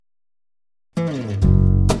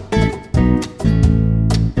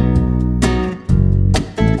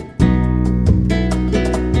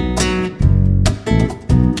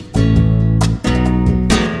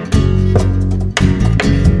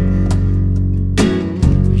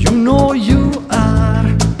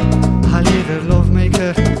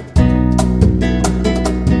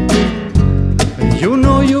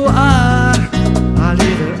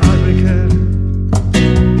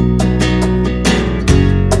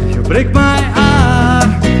break my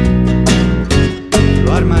heart. You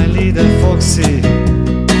are my little foxy.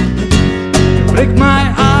 You break my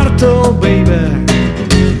heart, oh baby.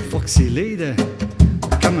 Foxy lady,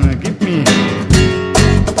 come and give me.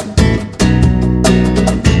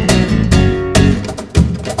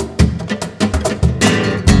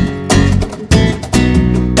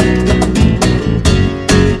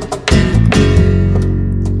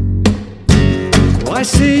 I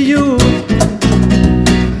see you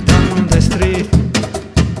down the street.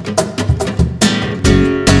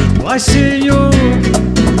 I see you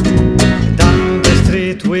down the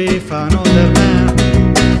street with another man.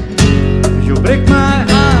 You break my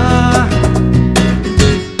heart.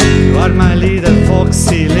 You are my little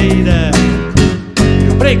foxy lady.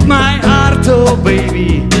 You break my heart, oh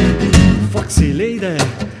baby. Foxy lady,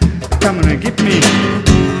 come and give me.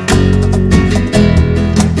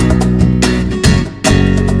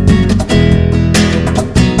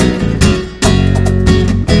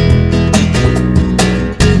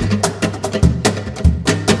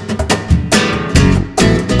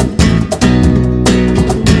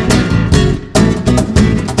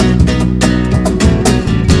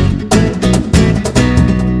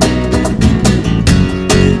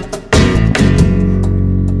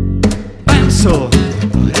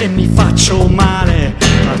 E mi faccio male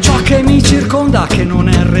a ciò che mi circonda, che non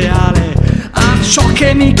è reale, a ciò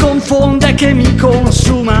che mi confonde, che mi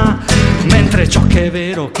consuma, mentre ciò che è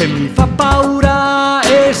vero che mi fa paura.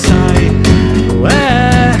 E sai,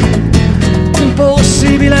 è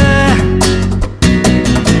impossibile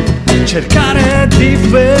cercare di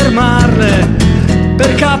fermarle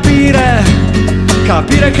per capire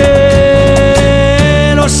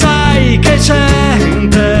che lo sai che c'è in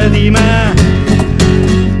te di me.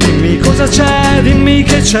 Dimmi cosa c'è, dimmi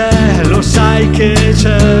che c'è, lo sai che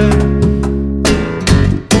c'è.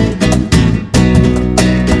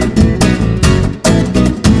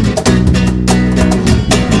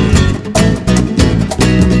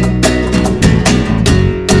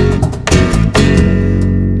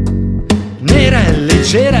 Nere e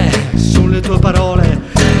leggere sulle tue parole,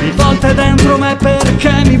 rivolte dentro me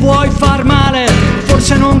perché mi vuoi far male.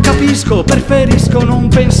 Forse non capisco, preferisco non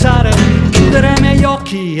pensare, chiudere i miei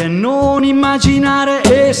occhi e non immaginare.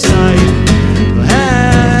 E sai,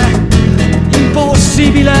 è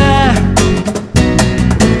impossibile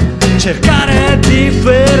cercare di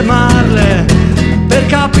fermarle per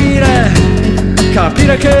capire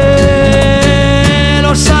che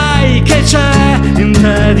lo sai che c'è in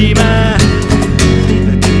te di me.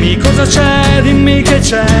 Dimmi cosa c'è, dimmi che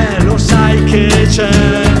c'è, lo sai che c'è.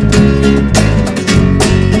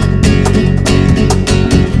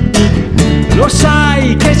 Lo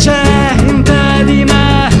sai che c'è in te di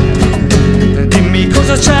me. Dimmi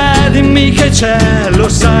cosa c'è, dimmi che c'è, lo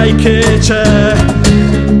sai che c'è.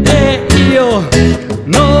 E io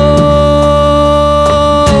non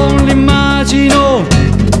l'immagino.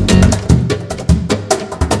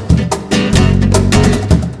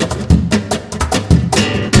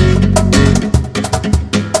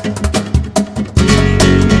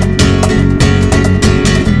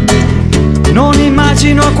 Non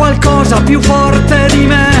immagino qualcosa più forte di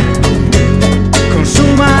me,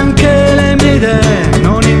 consuma anche le mie idee.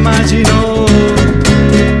 Non immagino,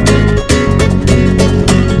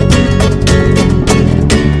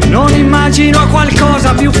 non immagino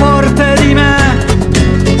qualcosa più forte di me,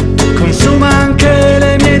 consuma anche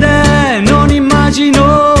le mie idee. Non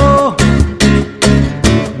immagino,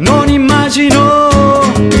 non immagino,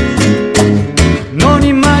 non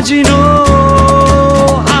immagino.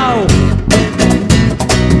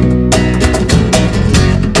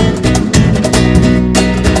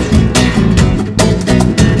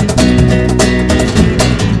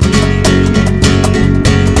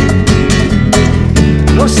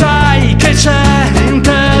 Lo sai che c'è in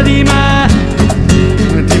te di me.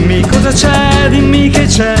 Dimmi cosa c'è, dimmi che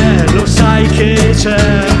c'è, lo sai che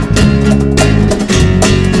c'è.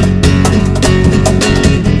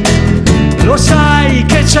 Lo sai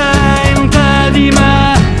che c'è in te di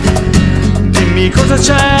me. Dimmi cosa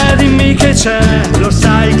c'è, dimmi che c'è, lo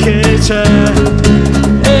sai che c'è.